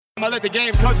I let the game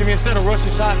come to me instead of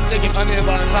rushing shots and taking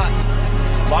uninvited shots.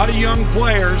 A lot of young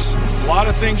players, a lot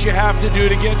of things you have to do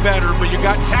to get better, but you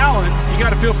got talent. You got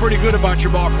to feel pretty good about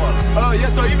your ball club.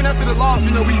 So even after the loss,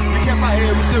 we kept our head.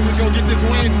 We said we was going to get this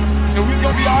win, and we was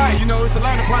going to be all right. It's a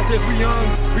learning process. We young.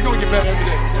 We're going to get better every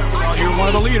day. Well, you're one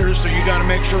of the leaders, so you got to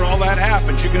make sure all that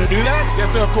happens. You going to do that?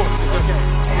 Yes, sir, of course. It's okay.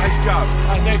 Nice job.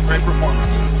 Thanks. Great performance.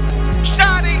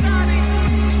 Shotty!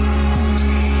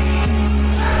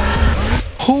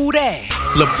 Who that?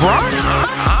 LeBron?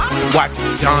 Watch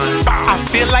it done. I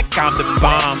feel like I'm the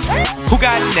bomb. Who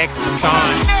got Nexus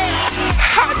on?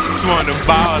 I just wanna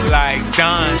ball like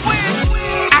Don.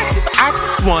 I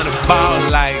just wanna ball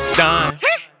like Don.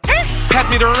 Pass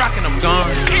me the rock and I'm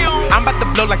gone. I'm about to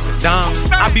blow like Saddam.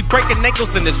 I be breaking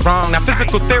ankles and it's wrong. Now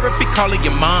physical therapy calling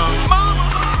your mom.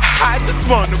 I just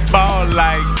wanna ball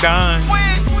like Don.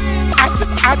 I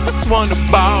just wanna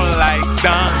ball like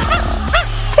Don.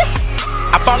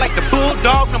 I ball like the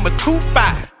bulldog number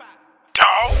 2-5.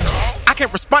 I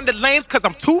can't respond to lames cause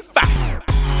I'm too fat.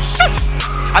 Shush.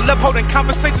 I love holding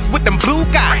conversations with them blue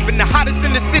guys. Been the hottest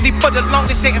in the city for the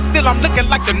longest, yeah, and still I'm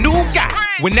looking like the new guy.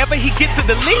 Whenever he get to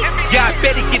the league, yeah, I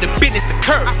bet he get a business to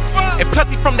curb. And plus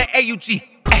he from the AUG,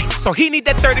 ay, so he need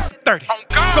that 30 for 30.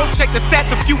 Go check the stats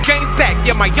a few games back,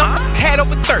 yeah, my young had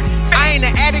over 30. I ain't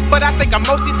an addict, but I think I'm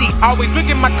OCD. Always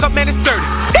look at my cup, man, it's dirty.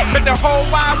 But the whole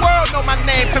wide world know my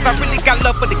name, cause I really got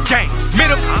love for the game.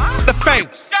 Middle, the fame.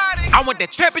 I want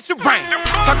that championship ring.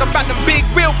 Talk about the big,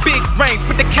 real big rings.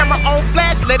 Put the camera on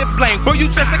flash, let it blame. Boy, you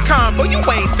just a con, boy, you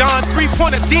ain't done.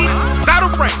 3-pointer deep, out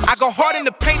of range. I go hard in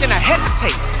the paint and I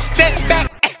hesitate. Step back,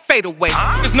 fade away.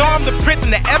 Just know I'm the prince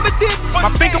and the evidence.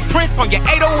 My fingerprints on your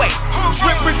 808.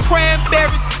 Drippin'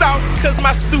 cranberry sauce, cause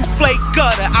my souffle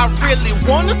gutter. I really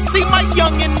wanna see my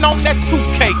youngin' on that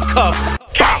 2K cover.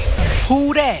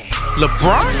 Who that?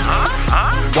 LeBron?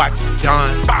 Watch it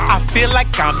done. I feel like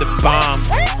I'm the bomb.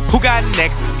 Who got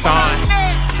Nexus on?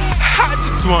 I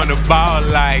just wanna ball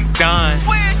like Don.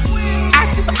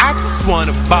 I just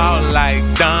wanna ball like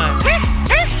Don.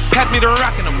 Pass me the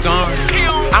rock and I'm gone.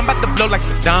 I'm about to blow like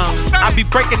Saddam. I be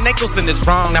breaking ankles and it's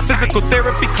wrong. Now physical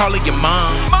therapy calling your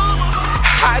mom.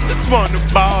 I just wanna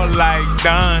ball like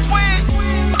Don.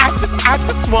 I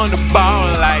just wanna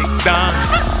ball like Don.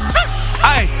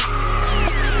 Ay,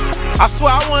 I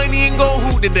swear I wasn't even gon'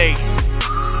 hoop today,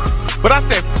 but I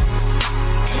said,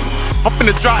 I'm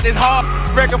finna drop this hard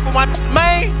record for my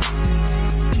man.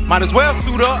 Might as well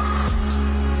suit up.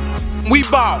 We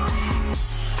ball.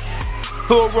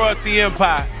 Hood Royalty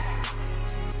Empire.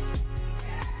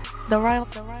 The royal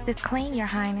is clean, Your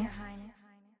Highness.